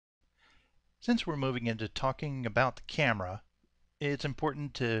Since we're moving into talking about the camera, it's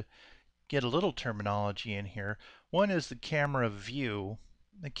important to get a little terminology in here. One is the camera view.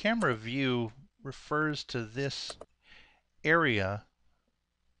 The camera view refers to this area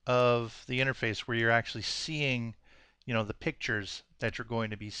of the interface where you're actually seeing, the pictures that you're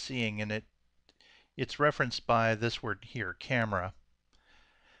going to be seeing, and it's referenced by this word here, camera,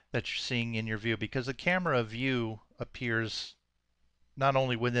 that you're seeing in your view, because the camera view appears not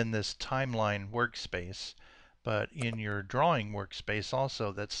only within this timeline workspace, but in your drawing workspace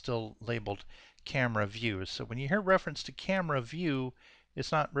also, that's still labeled camera view. So when you hear reference to camera view,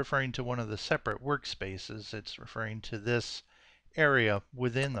 it's not referring to one of the separate workspaces, it's referring to this area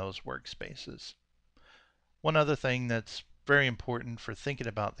within those workspaces. One other thing that's very important for thinking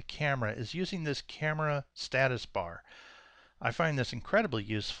about the camera is using this camera status bar. I find this incredibly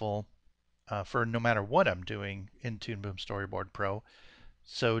useful for no matter what I'm doing in Toon Boom Storyboard Pro.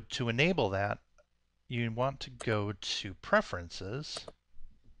 So to enable that, you want to go to Preferences.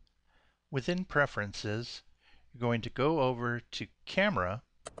 Within Preferences, you're going to go over to Camera,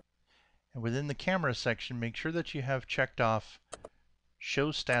 and within the Camera section, make sure that you have checked off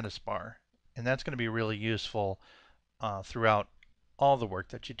Show Status Bar, and that's going to be really useful throughout all the work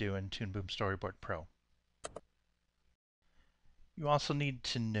that you do in Toon Boom Storyboard Pro. You also need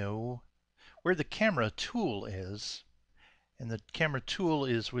to know where the camera tool is, and the camera tool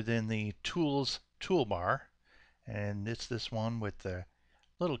is within the Tools toolbar, and it's this one with the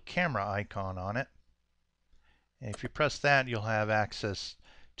little camera icon on it. And if you press that, you'll have access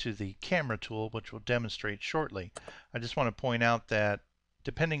to the camera tool, which we'll demonstrate shortly. I just want to point out that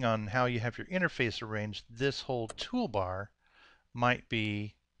depending on how you have your interface arranged, this whole toolbar might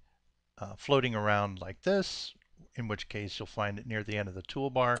be floating around like this, in which case you'll find it near the end of the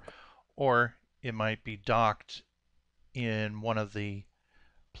toolbar, or it might be docked in one of the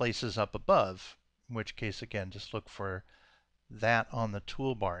places up above, in which case, again, just look for that on the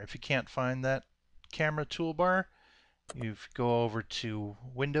toolbar. If you can't find that camera toolbar, you go over to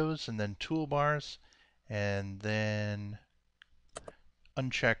Windows and then Toolbars, and then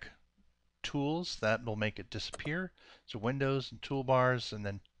uncheck Tools. That will make it disappear. So Windows and Toolbars and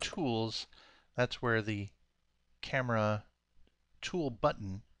then Tools, that's where the camera tool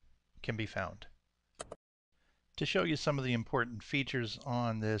button can be found. To show you some of the important features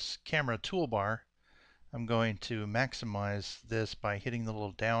on this camera toolbar, I'm going to maximize this by hitting the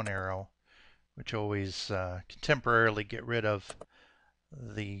little down arrow, which always can temporarily get rid of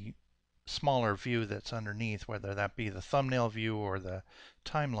the smaller view that's underneath, whether that be the thumbnail view or the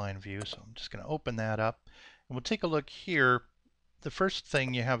timeline view. So I'm just going to open that up, and we'll take a look here. The first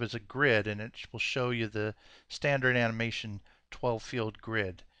thing you have is a grid, and it will show you the standard animation 12 field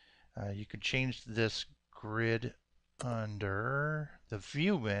grid. You could change this grid under the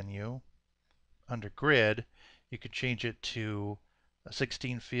view menu. Under grid, you could change it to a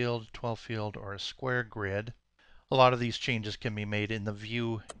 16 field, 12 field, or a square grid. A lot of these changes can be made in the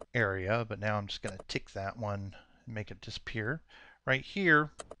view area, but now I'm just going to tick that one and make it disappear. Right here,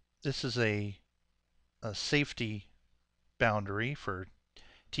 this is a safety boundary for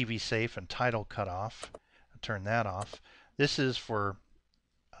TV safe and title cutoff. I'll turn that off. This is for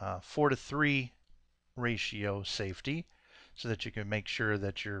 4:3 ratio safety, so that you can make sure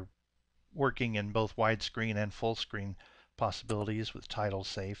that you're working in both widescreen and full screen possibilities with title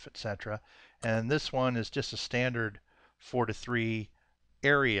safe, etc. And this one is just a standard 4:3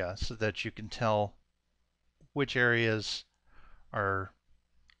 area, so that you can tell which areas are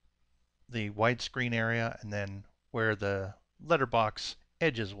the widescreen area and then where the letterbox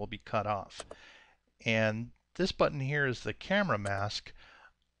edges will be cut off. And this button here is the camera mask.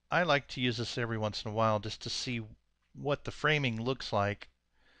 I like to use this every once in a while just to see what the framing looks like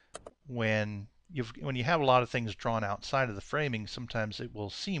when you have a lot of things drawn outside of the framing. Sometimes it will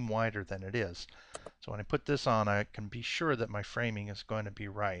seem wider than it is. So when I put this on, I can be sure that my framing is going to be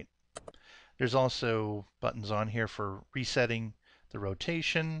right. There's also buttons on here for resetting the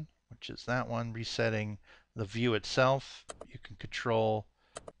rotation, which is that one, resetting the view itself. You can control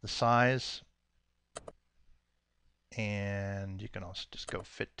the size, and you can also just go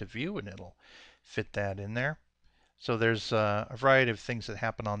fit to view, and it'll fit that in there. So there's a variety of things that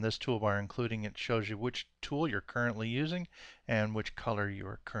happen on this toolbar, including it shows you which tool you're currently using and which color you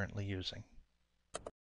are currently using.